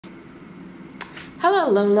Hello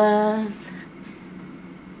Lolas,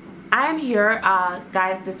 I'm here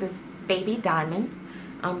guys. This is baby Diamond.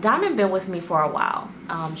 Diamond been with me for a while.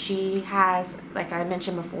 She has, like I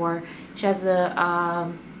mentioned before, she has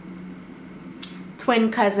a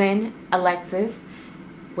twin cousin, Alexis,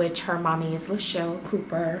 which her mommy is Lachelle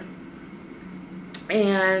Cooper.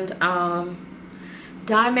 And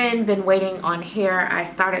Diamond been waiting on hair. I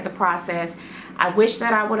started the process. I wish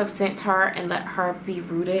that I would have sent her and let her be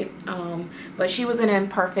rooted, but she was an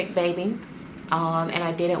imperfect baby, and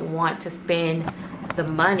I didn't want to spend the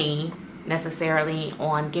money necessarily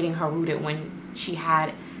on getting her rooted when she had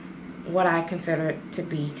what I consider to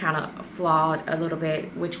be kind of flawed a little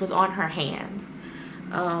bit, which was on her hands.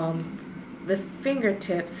 The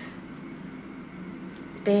fingertips,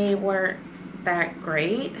 they weren't that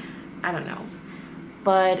great. I don't know,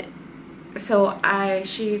 but so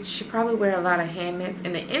she probably wear a lot of hand mitts,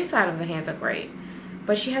 and the inside of the hands are great,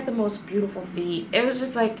 but she had the most beautiful feet. It was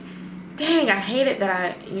just like, dang, I hated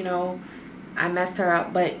that I messed her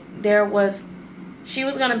up. But she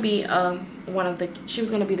was gonna be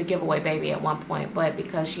the giveaway baby at one point, but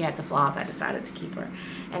because she had the flaws, I decided to keep her.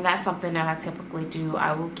 And that's something that I typically do.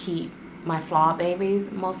 I will keep my flawed babies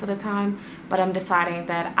most of the time, but I'm deciding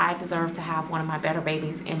that I deserve to have one of my better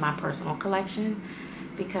babies in my personal collection,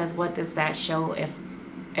 because what does that show if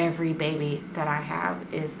every baby that I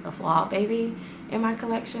have is a flawed baby in my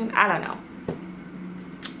collection? I don't know.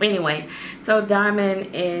 Anyway, so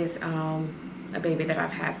Diamond is a baby that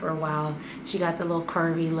I've had for a while. She got the little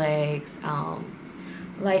curvy legs,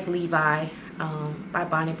 like Levi, by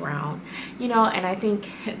Bonnie Brown. And I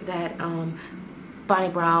think that Bonnie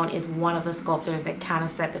Brown is one of the sculptors that kind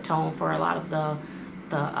of set the tone for a lot of the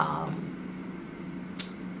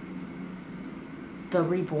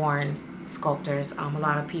Reborn sculptors. A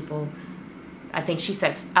lot of people, I think she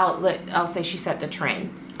sets out, I'll say she set the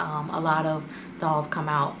trend. A lot of dolls come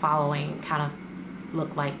out following, kind of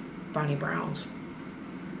look like Bonnie Brown's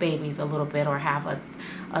babies a little bit, or have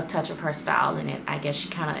a touch of her style in it. I guess she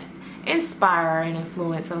kind of inspire and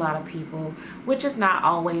influence a lot of people, which is not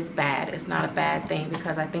always bad. It's not a bad thing,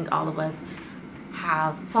 because I think all of us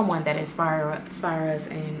have someone that inspire us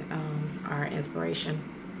and are inspiration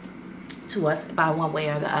to us by one way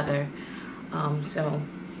or the other. So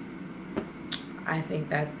I think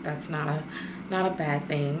that's not a bad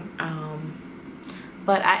thing.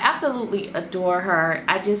 But I absolutely adore her.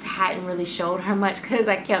 I just hadn't really showed her much, because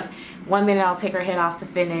I kept, one minute I'll take her head off to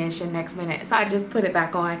finish, and next minute, so I just put it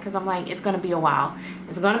back on, because I'm like, it's gonna be a while.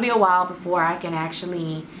 It's gonna be a while before I can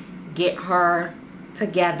actually get her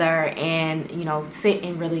together and sit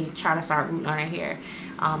and really try to start rooting on her hair.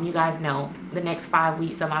 You guys know the next 5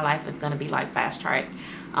 weeks of my life is going to be like fast track.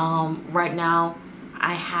 Right now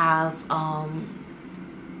I have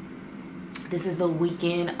this is the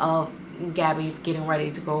weekend of Gabby's getting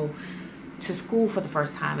ready to go to school for the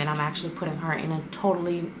first time, and I'm actually putting her in a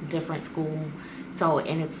totally different school,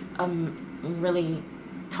 and it's a really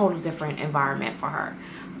total different environment for her.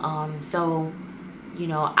 So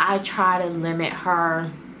I try to limit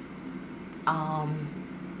her, how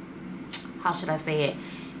should I say it,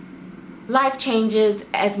 life changes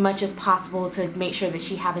as much as possible, to make sure that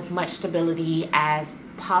she have as much stability as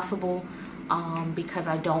possible, because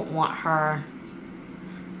I don't want her,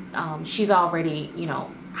 she's already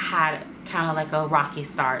had kind of like a rocky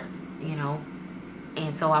start,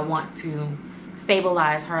 and so I want to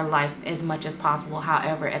stabilize her life as much as possible.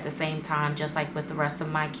 However, at the same time, just like with the rest of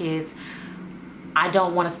my kids, I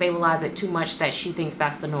don't want to stabilize it too much that she thinks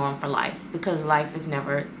that's the norm for life, because life is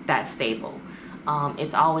never that stable.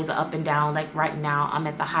 It's always up and down. Like right now, I'm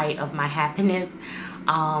at the height of my happiness.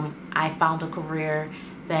 I found a career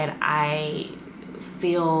that I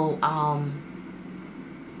feel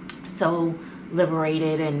so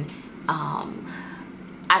liberated, and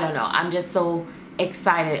I don't know, I'm just so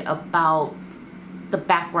excited about the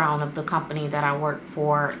background of the company that I work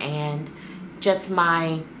for, and just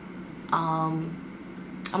my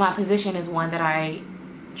position is one that I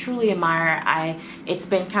truly admire. It's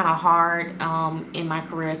been kind of hard in my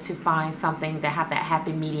career to find something that have that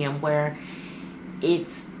happy medium, where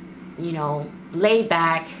it's laid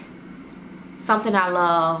back, something I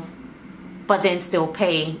love, but then still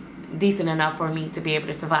pay decent enough for me to be able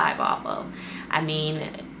to survive off of. I mean,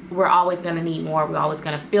 we're always going to need more. We're always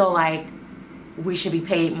going to feel like we should be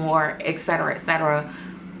paid more, etc., etc.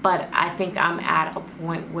 But I think I'm at a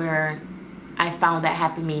point where I found that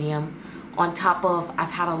happy medium. On top of,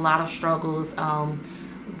 I've had a lot of struggles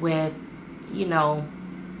with,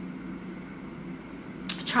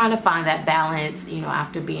 trying to find that balance,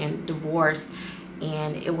 after being divorced.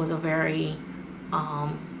 And it was a very,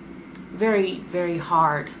 very, very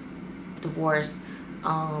hard divorce.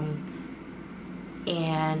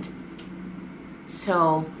 And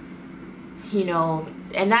so, you know,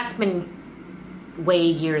 and that's been way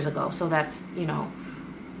years ago. So that's, you know,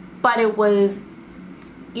 but it was,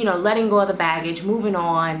 you know, letting go of the baggage, moving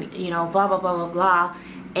on, you know, blah, blah, blah, blah, blah.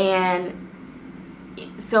 And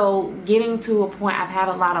so getting to a point, I've had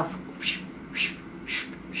a lot of,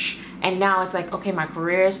 and now it's like, okay, my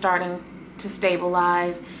career is starting to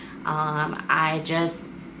stabilize. I just,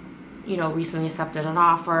 you know, recently accepted an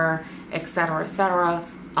offer, etc., etc.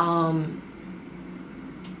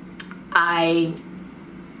 I,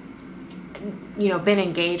 you know, been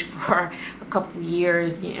engaged for a couple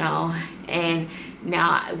years, you know, and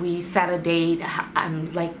now we set a date.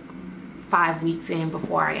 I'm like 5 weeks in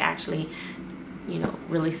before I actually, you know,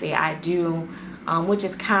 really say I do, which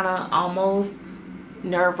is kind of almost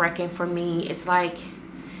nerve-wracking for me. It's like,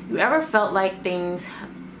 you ever felt like things,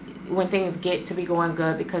 when things get to be going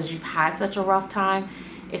good because you've had such a rough time,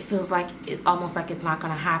 it feels like almost like it's not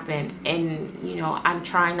going to happen. And, you know, I'm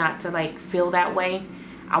trying not to like feel that way.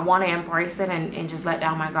 I want to embrace it and just let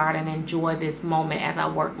down my guard and enjoy this moment as I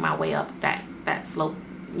work my way up that slope,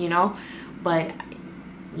 you know. But,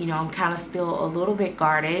 you know, I'm kind of still a little bit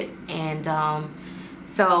guarded. And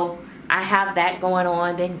so I have that going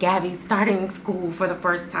on. Then Gabby's starting school for the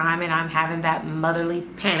first time, and I'm having that motherly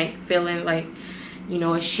panic feeling like, you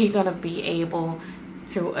know, is she going to be able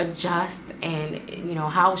to adjust, and, you know,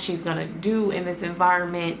 how she's going to do in this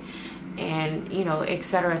environment, and, you know,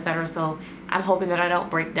 etc., etc. So I'm hoping that I don't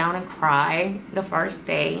break down and cry the first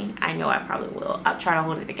day. I know I probably will. I'll try to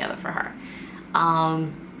hold it together for her.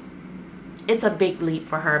 It's a big leap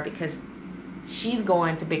for her because she's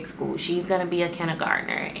going to big school. She's going to be a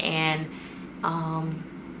kindergartner, and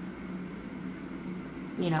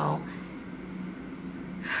you know,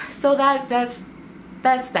 so that's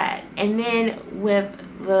that. And then with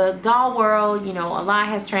the doll world, you know, a lot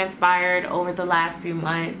has transpired over the last few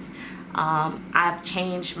months. I've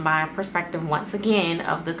changed my perspective once again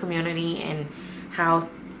of the community and how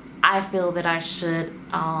I feel that I should,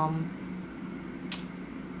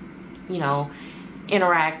 you know,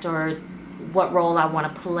 interact, or what role I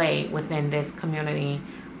want to play within this community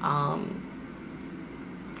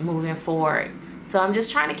moving forward. So I'm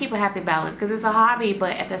just trying to keep a happy balance because it's a hobby,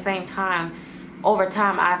 but at the same time, over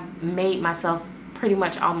time, I've made myself pretty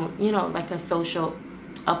much almost, you know, like a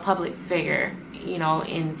public figure, you know,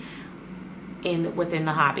 within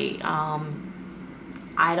the hobby.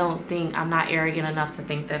 I don't think, I'm not arrogant enough to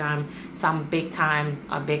think that I'm some big time,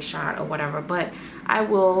 a big shot or whatever, but I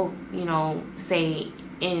will, you know, say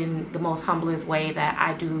in the most humblest way that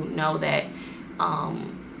I do know that I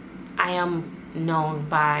am known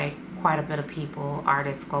by quite a bit of people,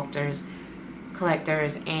 artists, sculptors,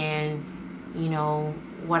 collectors, and, you know,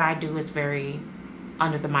 what I do is very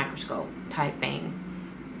under the microscope type thing.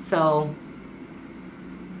 So,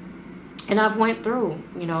 and I've went through,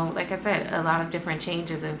 you know, like I said, a lot of different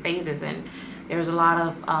changes and phases, and there's a lot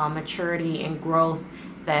of maturity and growth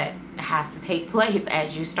that has to take place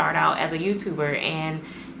as you start out as a YouTuber. And,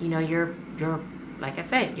 you know, you're like I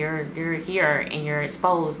said, you're here and you're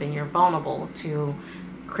exposed and you're vulnerable to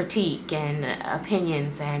critique and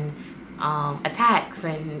opinions and attacks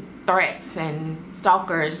and threats and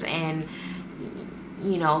stalkers and,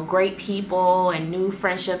 you know, great people and new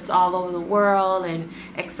friendships all over the world and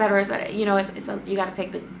etc. You know, you got to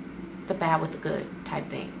take the bad with the good type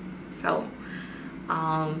thing. So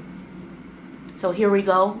so here we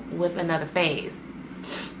go with another phase.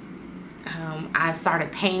 I've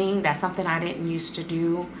started painting. That's something I didn't used to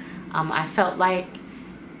do. I felt like,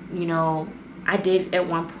 you know, I did at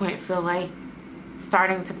one point feel like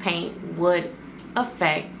starting to paint would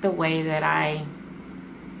affect the way that I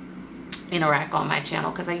interact on my channel,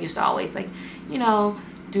 because I used to always, like, you know,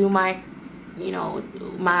 do my, you know,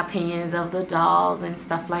 my opinions of the dolls and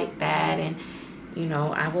stuff like that. And, you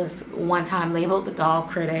know, I was one time labeled the doll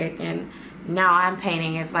critic, and now I'm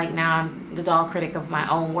painting. It's like now I'm the doll critic of my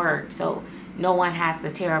own work. So no one has to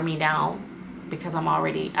tear me down because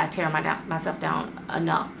I tear myself down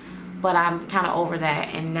enough. But I'm kind of over that,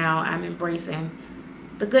 and now I'm embracing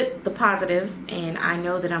the positives, and I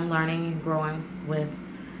know that I'm learning and growing with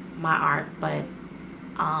my art. But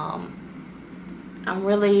I'm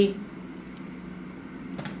really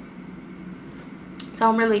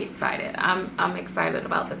excited. I'm excited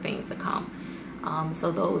about the things to come.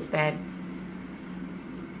 So those that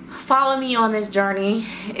follow me on this journey,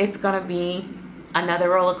 it's gonna be another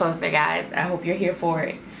roller coaster, guys. I hope you're here for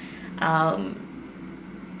it.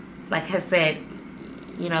 Like I said,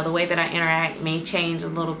 you know, the way that I interact may change a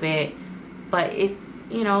little bit, but it's,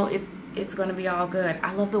 you know, it's gonna be all good.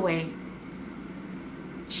 I love the way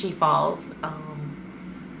she falls.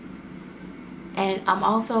 And I'm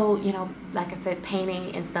also, you know, like I said,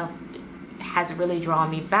 painting and stuff has really drawn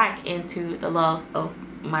me back into the love of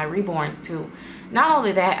my reborns too. Not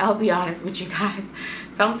only that, I'll be honest with you guys,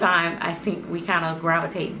 sometimes I think we kind of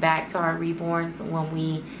gravitate back to our reborns when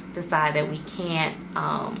we decide that we can't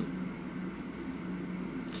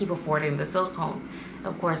keep affording the silicones.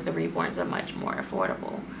 Of course, the reborns are much more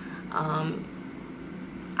affordable.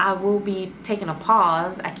 I will be taking a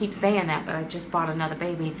pause, I keep saying that, but I just bought another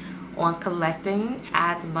baby, on collecting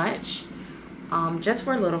as much, just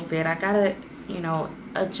for a little bit. I gotta, you know,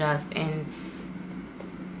 adjust. And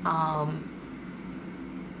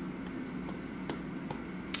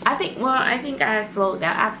I think I slowed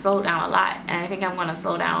down. I've slowed down a lot, and I think I'm gonna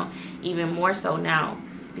slow down even more so now,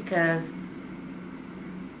 because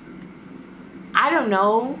I don't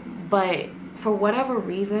know, but for whatever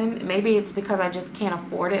reason, maybe it's because I just can't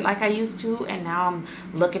afford it like I used to, and now I'm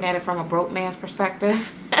looking at it from a broke man's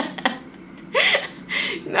perspective.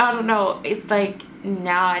 I don't know. It's like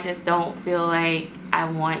now I just don't feel like I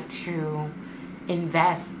want to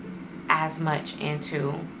invest as much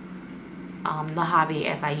into the hobby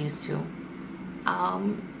as I used to.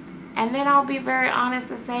 And then I'll be very honest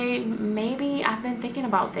to say, maybe I've been thinking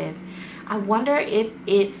about this. I wonder if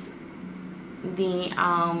it's the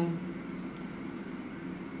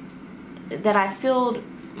that I filled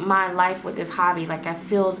my life with this hobby. Like I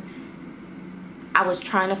was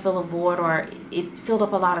trying to fill a void, or it filled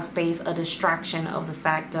up a lot of space, a distraction of the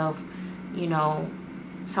fact of, you know,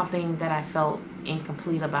 something that I felt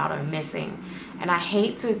incomplete about or missing. And I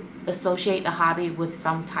hate to associate the hobby with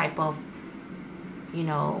some type of, you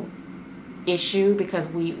know, issue, because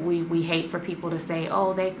we hate for people to say,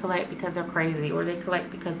 oh, they collect because they're crazy, or they collect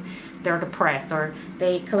because they're depressed, or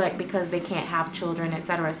they collect because they can't have children,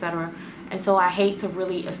 etc., etc. And so I hate to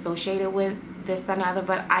really associate it with this, that, and other,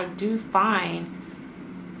 but I do find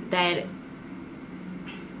that,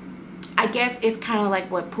 I guess it's kind of like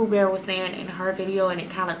what Pooh Bear was saying in her video, and it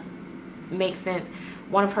kind of makes sense.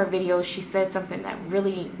 One of her videos, she said something that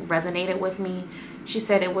really resonated with me. She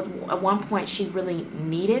said it was at one point she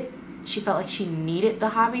felt like she needed the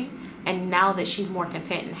hobby, and now that she's more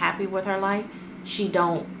content and happy with her life, she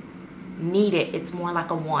don't need it. It's more like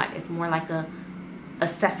a want. It's more like a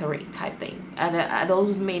accessory type thing.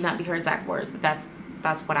 Those may not be her exact words, but that's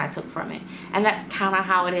what I took from it. And that's kind of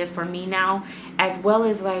how it is for me now, as well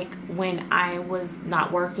as like when I was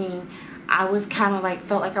not working, I was kind of like,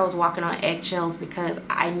 felt like I was walking on eggshells, because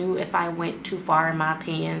I knew if I went too far in my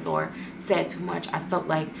opinions or said too much, I felt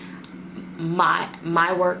like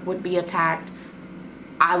my work would be attacked.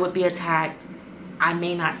 I would be attacked. I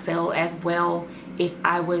may not sell as well if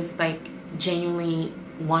I was like genuinely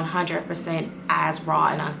 100% as raw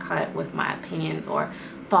and uncut with my opinions or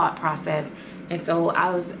thought process. And so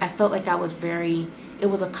I felt like I was it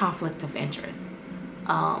was a conflict of interest,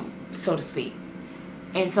 so to speak.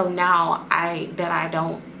 And so now it's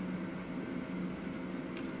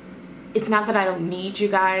not that I don't need you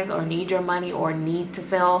guys or need your money or need to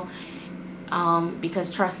sell,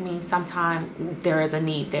 because trust me, sometimes there is a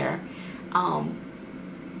need there.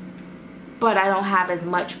 But I don't have as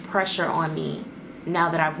much pressure on me now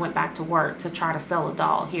that I've went back to work to try to sell a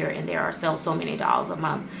doll here and there, or sell so many dolls a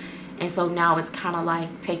month. And so now it's kind of like,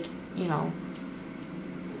 you know,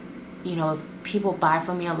 if people buy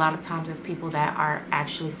from me, a lot of times it's people that are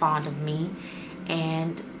actually fond of me,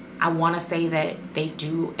 and I want to say that they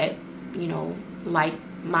do, you know, like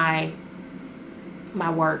my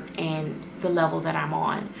work and the level that I'm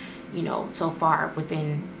on, you know, so far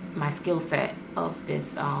within my skill set of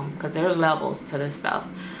this, because there's levels to this stuff.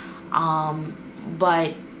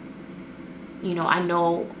 But you know, I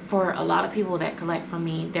know for a lot of people that collect from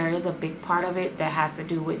me, there is a big part of it that has to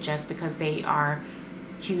do with just because they are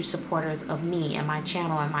huge supporters of me and my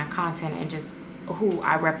channel and my content and just who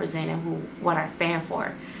I represent and what I stand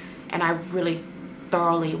for. And I really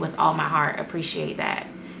thoroughly, with all my heart, appreciate that.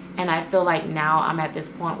 And I feel like now I'm at this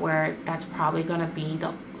point where that's probably going to be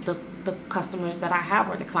the customers that I have,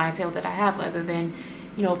 or the clientele that I have, other than,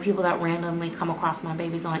 you know, people that randomly come across my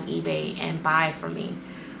babies on eBay and buy from me.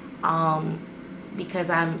 Because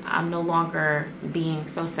I'm no longer being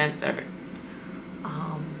so censored.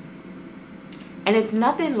 And it's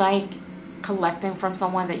nothing like collecting from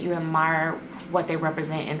someone that you admire what they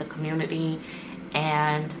represent in the community,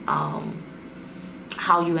 and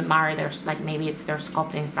how you admire their, like, maybe it's their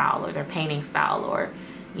sculpting style or their painting style, or,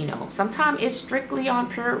 you know, sometimes it's strictly on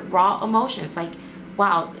pure raw emotions. Like,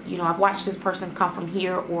 wow, you know, I've watched this person come from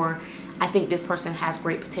here, or I think this person has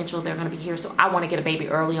great potential. They're going to be here. So I want to get a baby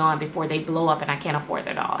early on before they blow up and I can't afford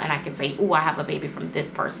their doll. And I can say, oh, I have a baby from this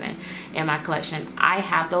person in my collection. I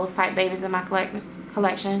have those type babies in my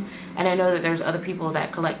collection. And I know that there's other people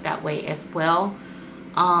that collect that way as well.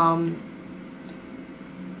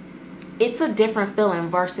 It's a different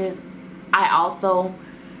feeling versus I also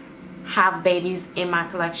have babies in my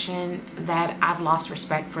collection that I've lost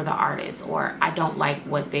respect for the artist, or I don't like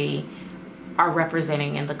what they are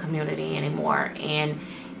representing in the community anymore. And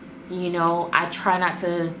you know, I try not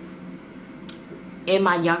to, in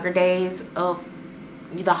my younger days of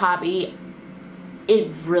the hobby,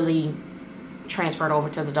 it really transferred over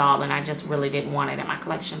to the doll and I just really didn't want it in my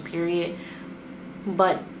collection, period.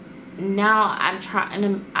 But now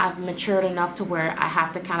I've matured enough to where I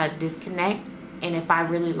have to kind of disconnect, and if I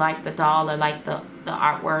really like the doll or like the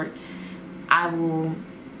artwork, I will,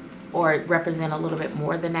 or it represent a little bit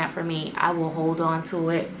more than that for me, I will hold on to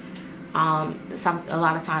it. A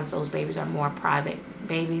lot of times those babies are more private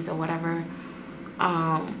babies or whatever.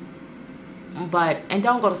 But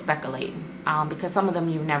don't go to speculating, because some of them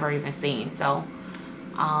you've never even seen. So,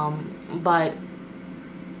 but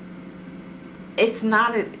it's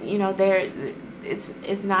not, you know,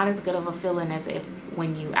 it's not as good of a feeling as if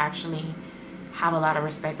when you actually have a lot of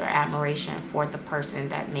respect or admiration for the person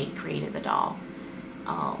that created the doll.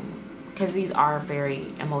 Because these are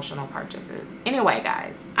very emotional purchases. Anyway,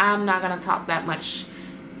 guys, I'm not going to talk that much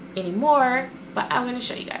anymore, but I'm going to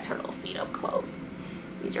show you guys her little feet up close.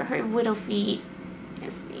 These are her little feet.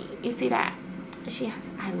 You see that?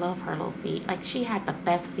 I love her little feet. Like, she had the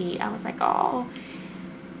best feet. I was like, oh.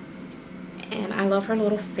 And I love her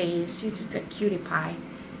little face. She's just a cutie pie.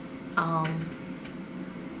 Hang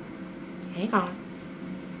on.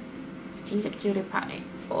 She's a cutie pie.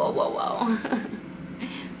 Whoa, whoa, whoa.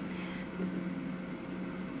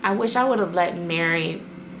 I wish I would have let Mary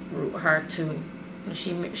root her too.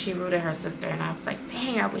 She rooted her sister, and I was like,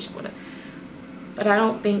 dang, I wish I would have. But I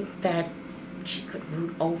don't think that she could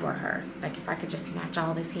root over her. Like, if I could just snatch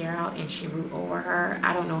all this hair out and she root over her,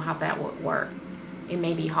 I don't know how that would work. It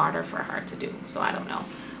may be harder for her to do, so I don't know.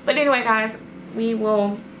 But anyway, guys,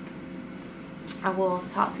 I will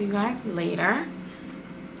talk to you guys later.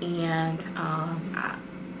 And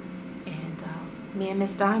me and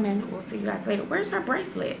Miss Diamond, we'll see you guys later. Where's her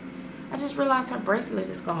bracelet? I just realized her bracelet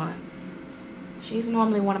is gone. She's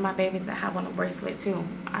normally one of my babies that have on a bracelet too.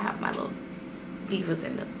 I have my little divas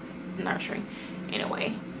in the nursery.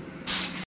 Anyway,